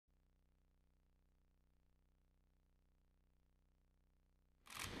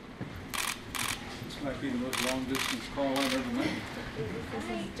be the most long-distance call I've ever made. This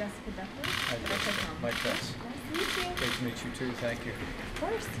is Jessica Duckworth. Hi, Jessica. Mike Pence. Nice to meet you. Great to meet you too. Thank you. Of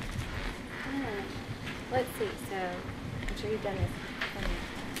course. Let's see. So I'm sure you've done this plenty of times.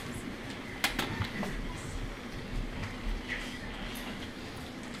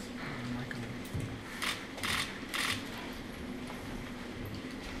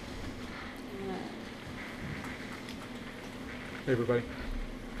 Hey, everybody.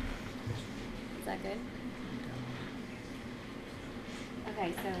 Is that good?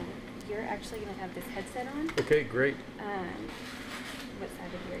 Okay, so you're actually going to have this headset on. Okay, great. What side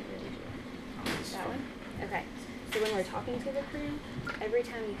of your ear did you? That one? Okay. So when we're talking to the crew, every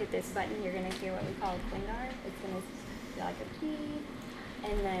time you hit this button, you're going to hear what we call a clingar. It's going to be like a key.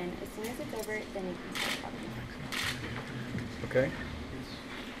 And then as soon as it's over, then you can start talking. Okay.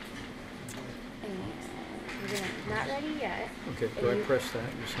 And you're not ready yet. Okay, do I press that?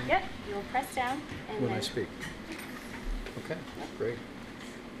 You're saying? Yep, you'll press down. And when then I speak. Okay, great.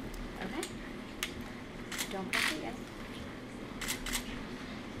 Okay. Don't press it yet.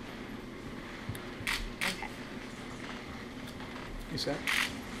 Okay. You set?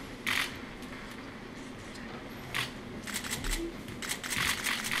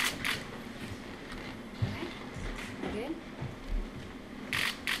 Okay. You good?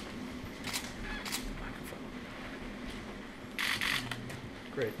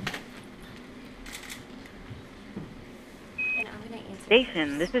 Great. And I'm going to answer.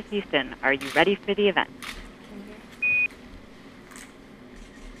 Station, this is Houston. Are you ready for the event? Can you hear?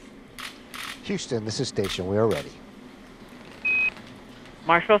 Houston, this is Station. We are ready.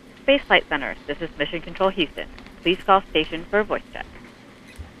 Marshall Space Flight Center, this is Mission Control Houston. Please call station for a voice check.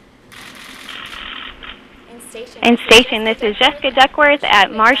 In station, this is Jessica Duckworth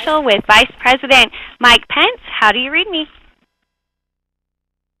at Marshall with Vice President Mike Pence. How do you read me?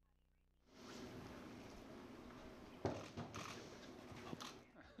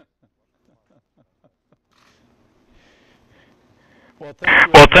 Well,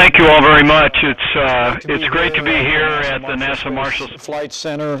 thank you all very much. It's great to be here at the NASA Marshall Flight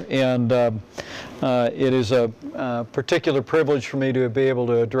Center, and it is a particular privilege for me to be able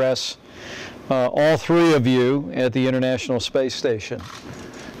to address all three of you at the International Space Station.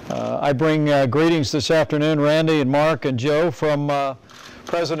 I bring greetings this afternoon, Randy and Mark and Joe, from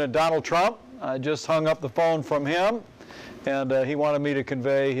President Donald Trump. I just hung up the phone from him, and he wanted me to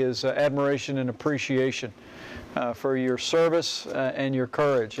convey his admiration and appreciation for your service and your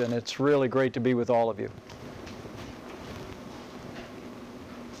courage, and it's really great to be with all of you.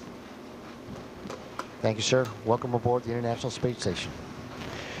 Thank you, sir. Welcome aboard the International Space Station.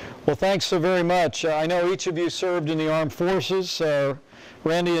 Well, thanks so very much. I know each of you served in the armed forces.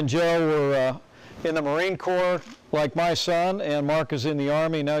 Randy and Joe were in the Marine Corps, like my son, and Mark is in the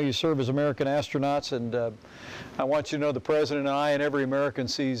Army. Now you serve as American astronauts, and I want you to know the President and I and every American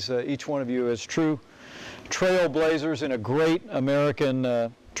sees each one of you as true trailblazers in a great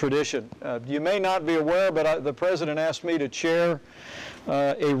American tradition. You may not be aware, but the President asked me to chair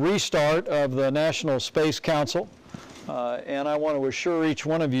a restart of the National Space Council, and I want to assure each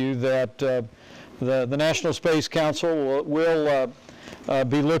one of you that the National Space Council will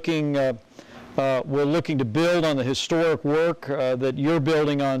be looking to build on the historic work that you're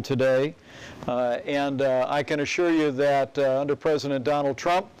building on today, and I can assure you that under President Donald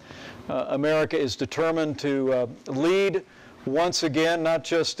Trump, America is determined to lead once again, not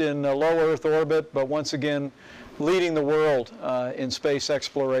just in low Earth orbit, but once again leading the world in space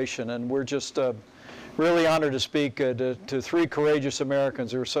exploration. And we're just really honored to speak to three courageous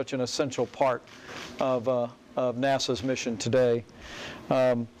Americans who are such an essential part of NASA's mission today.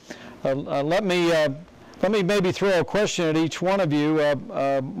 Let me maybe throw a question at each one of you.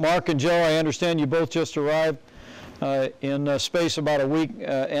 Mark and Joe, I understand you both just arrived in space about a week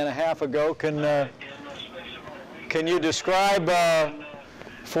and a half ago. Can you describe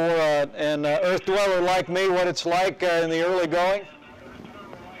for an Earth dweller like me what it's like in the early going?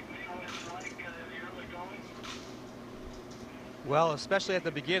 Well, especially at the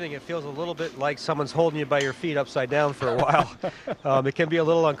beginning, it feels a little bit like someone's holding you by your feet upside down for a while. It can be a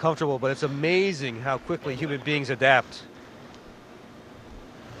little uncomfortable, but it's amazing how quickly human beings adapt.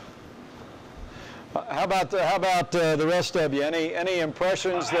 How about the rest of you? Any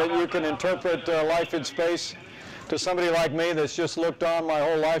impressions that you can interpret life in space to somebody like me that's just looked on my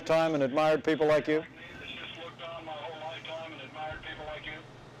whole lifetime and admired people like you?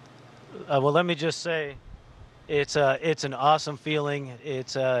 Well, let me just say, it's an awesome feeling.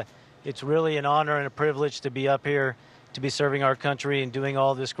 It's really an honor and a privilege to be up here, to be serving our country and doing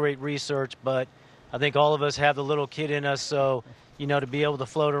all this great research. But I think all of us have the little kid in us, so to be able to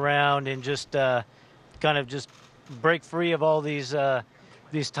float around and just kind of just break free of all these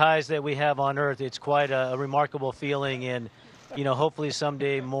ties that we have on Earth. It's quite a remarkable feeling, and hopefully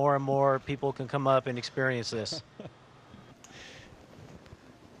someday more and more people can come up and experience this.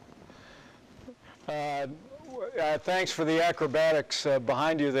 Thanks for the acrobatics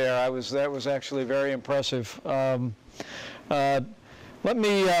behind you there. That was actually very impressive. Let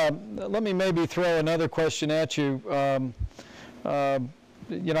me maybe throw another question at you. I'm going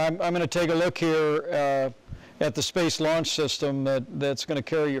to take a look here at the Space Launch System that's going to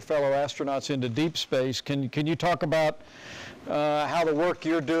carry your fellow astronauts into deep space. Can you talk about how the work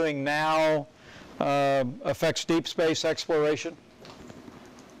you're doing now affects deep space exploration?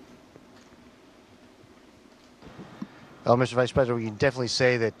 Well, Mr. Vice President, we can definitely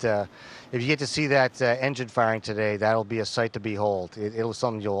say that if you get to see that engine firing today, that'll be a sight to behold. It'll be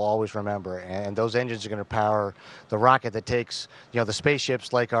something you'll always remember. And those engines are going to power the rocket that takes, the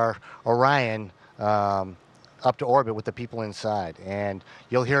spaceships like our Orion up to orbit with the people inside. And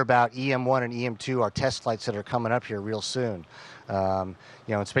you'll hear about EM1 and EM2, our test flights that are coming up here real soon. In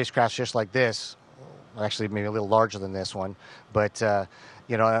spacecrafts just like this, actually maybe a little larger than this one, but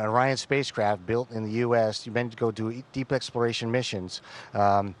an Orion spacecraft built in the U.S., you meant to go do deep exploration missions.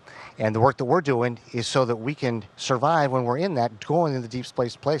 And the work that we're doing is so that we can survive when we're in that, going into deep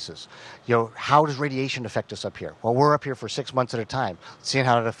space places. How does radiation affect us up here? Well, we're up here for 6 months at a time, seeing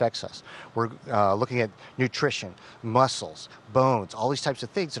how it affects us. We're looking at nutrition, muscles, bones, all these types of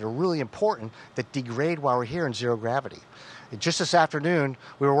things that are really important that degrade while we're here in zero gravity. Just this afternoon,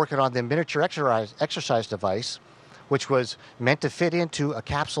 we were working on the miniature exercise device, which was meant to fit into a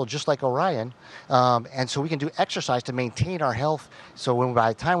capsule just like Orion, and so we can do exercise to maintain our health, so by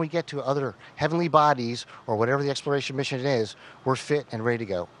the time we get to other heavenly bodies or whatever the exploration mission is, we're fit and ready to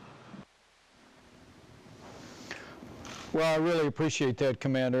go. Well, I really appreciate that,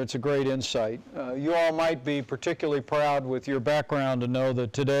 Commander. It's a great insight. You all might be particularly proud with your background to know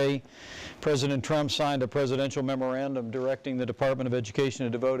that today President Trump signed a presidential memorandum directing the Department of Education to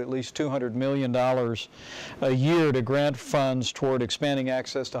devote at least $200 million a year to grant funds toward expanding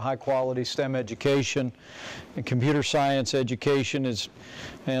access to high-quality STEM education and computer science education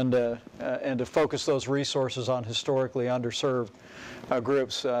and to focus those resources on historically underserved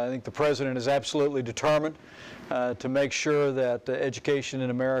groups. I think the President is absolutely determined to make sure that education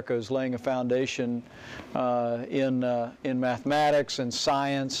in America is laying a foundation in mathematics and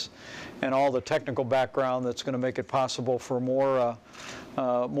science and all the technical background that's going to make it possible for more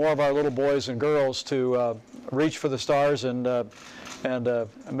of our little boys and girls to reach for the stars and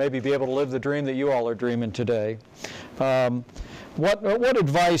maybe be able to live the dream that you all are dreaming today. What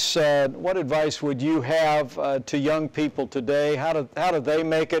advice would you have to young people today? How do they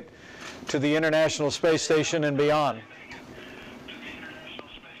make it to the International Space Station and beyond?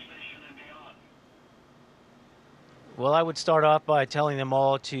 Well, I would start off by telling them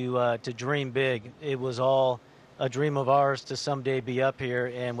all to dream big. It was all a dream of ours to someday be up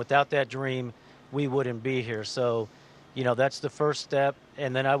here, and without that dream, we wouldn't be here. So, that's the first step.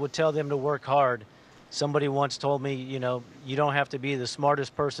 And then I would tell them to work hard. Somebody once told me, you don't have to be the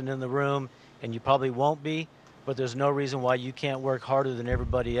smartest person in the room, and you probably won't be, but there's no reason why you can't work harder than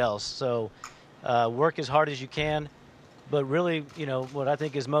everybody else. So work as hard as you can, but really, what I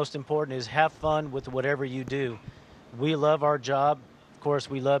think is most important is have fun with whatever you do. We love our job. Of course,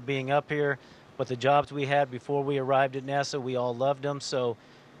 we love being up here, but the jobs we had before we arrived at NASA, we all loved them. So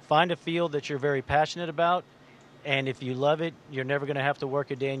find a field that you're very passionate about, and if you love it, you're never going to have to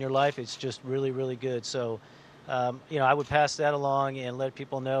work a day in your life. It's just really, really good. So, I would pass that along and let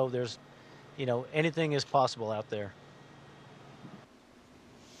people know there's, anything is possible out there.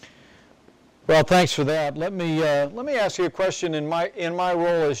 Well, thanks for that. Let me ask you a question. In my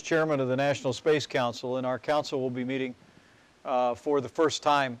role as chairman of the National Space Council, and our council will be meeting for the first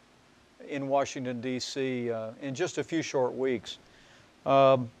time in Washington, D.C. In just a few short weeks.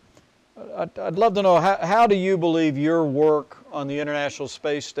 I'd love to know, how do you believe your work on the International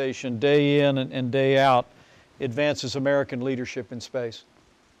Space Station day in and day out advances American leadership in space?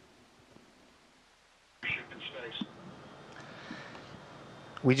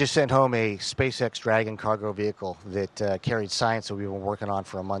 We just sent home a SpaceX Dragon cargo vehicle that carried science that we've been working on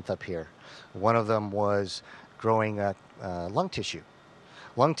for a month up here. One of them was growing lung tissue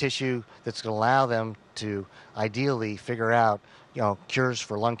that's going to allow them to ideally figure out cures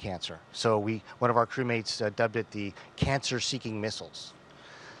for lung cancer. So one of our crewmates dubbed it the cancer-seeking missiles.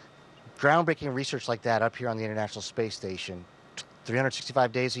 Groundbreaking research like that up here on the International Space Station,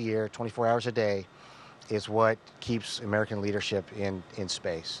 365 days a year, 24 hours a day, is what keeps American leadership in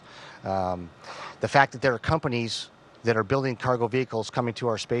space. The fact that there are companies that are building cargo vehicles coming to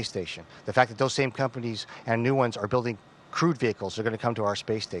our space station. The fact that those same companies and new ones are building crewed vehicles that are going to come to our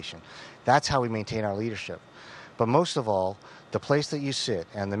space station. That's how we maintain our leadership. But most of all, the place that you sit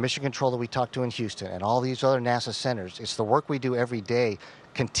and the mission control that we talk to in Houston and all these other NASA centers, it's the work we do every day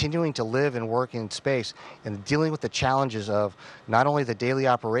continuing to live and work in space and dealing with the challenges of not only the daily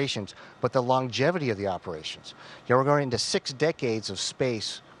operations, but the longevity of the operations. You know, we're going into 6 decades of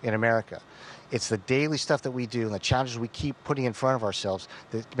space in America. It's the daily stuff that we do and the challenges we keep putting in front of ourselves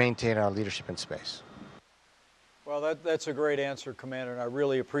that maintain our leadership in space. Well, that's a great answer, Commander, and I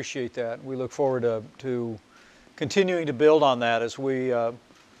really appreciate that. We look forward to continuing to build on that as we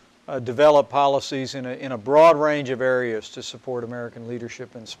develop policies in a broad range of areas to support American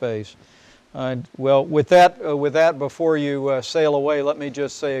leadership in space. Well, with that, before you sail away, let me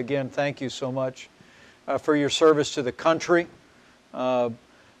just say again, thank you so much for your service to the country.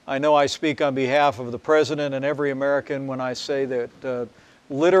 I know I speak on behalf of the President and every American when I say that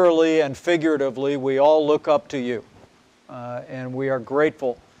literally and figuratively, we all look up to you, and we are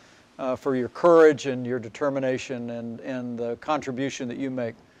grateful for your courage and your determination and the contribution that you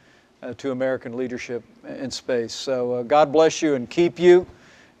make to American leadership in space. So God bless you and keep you.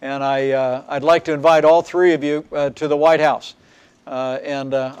 And I'd like to invite all 3 of you to the White House.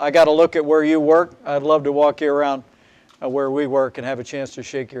 I got to look at where you work. I'd love to walk you around where we work and have a chance to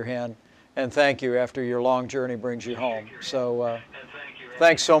shake your hand and thank you after your long journey brings you home. So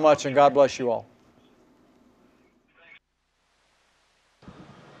thanks so much, and God bless you all.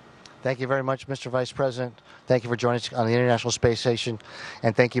 Thank you very much, Mr. Vice President. Thank you for joining us on the International Space Station.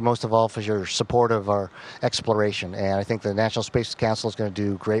 And thank you most of all for your support of our exploration. And I think the National Space Council is going to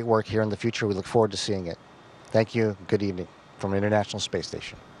do great work here in the future. We look forward to seeing it. Thank you. Good evening from the International Space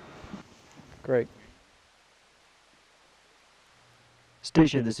Station. Great.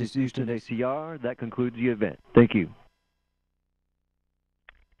 Station, this is Houston ACR. That concludes the event. Thank you.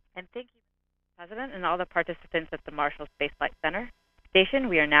 And thank you, President, and all the participants at the Marshall Space Flight Center. Station,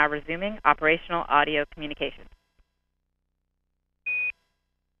 we are now resuming operational audio communications.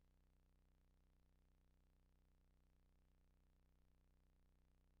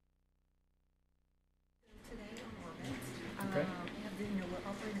 Today on orbit, we're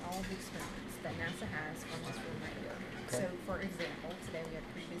operating all of the experiments that NASA has on Huntsville radio. So, for example, today we had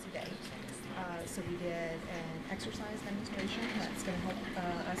a pretty busy day. So we did an exercise demonstration that's going to help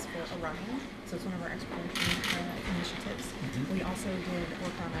us for Orion. So it's one of our exploration initiatives. We also did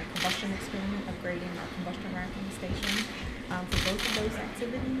work on a combustion experiment, upgrading our combustion racking station. For both of those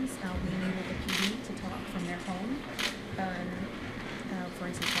activities, we enabled the PD to talk from their home. For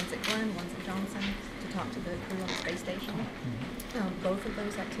instance, one's at Glenn, one's at Johnson, to talk to the crew on the space station. Both of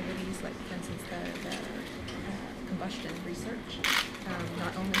those activities, like for instance the combustion research,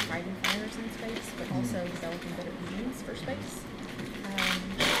 not only fighting fires in space, but also developing better means for space.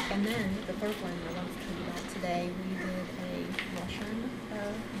 And then the third one, the ones that we did out today, we did a Russian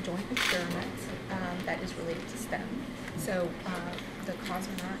joint experiment that is related to STEM. So the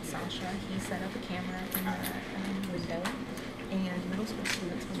cosmonaut, Sasha, he set up a camera in the window, and middle school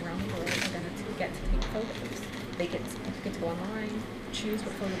students from around the world are going to get to take photos. They get to go online, choose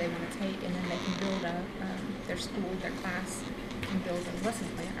what photo they want to take, and then they can build their school, their class, can build a lesson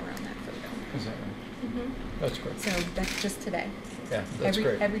plan around that photo. Is that right? Mm-hmm. That's great. So that's just today. Yeah, that's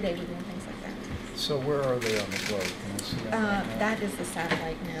great. Every day we're doing things like that. So where are they on the globe? Can I see that? That is the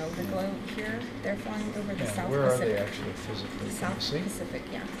satellite now. The globe here, they're flying over the South Pacific. Where are they actually physically? The South Pacific,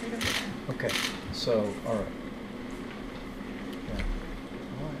 yeah. Right over there. Okay, so, all right. Yeah.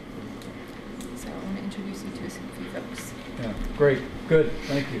 All right. So I want to introduce you to a few folks. Yeah, great, good,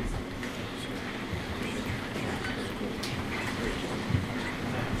 thank you.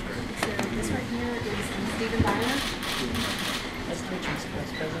 So this right here is Stephen Dyer. Nice to meet you,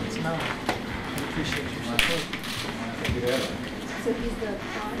 Vice President Simone. I appreciate your support. So he's the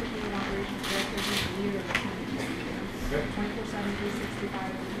Prime Human Operations Director. He's the leader of the 24/7, 365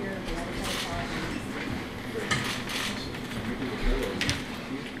 over here. The other side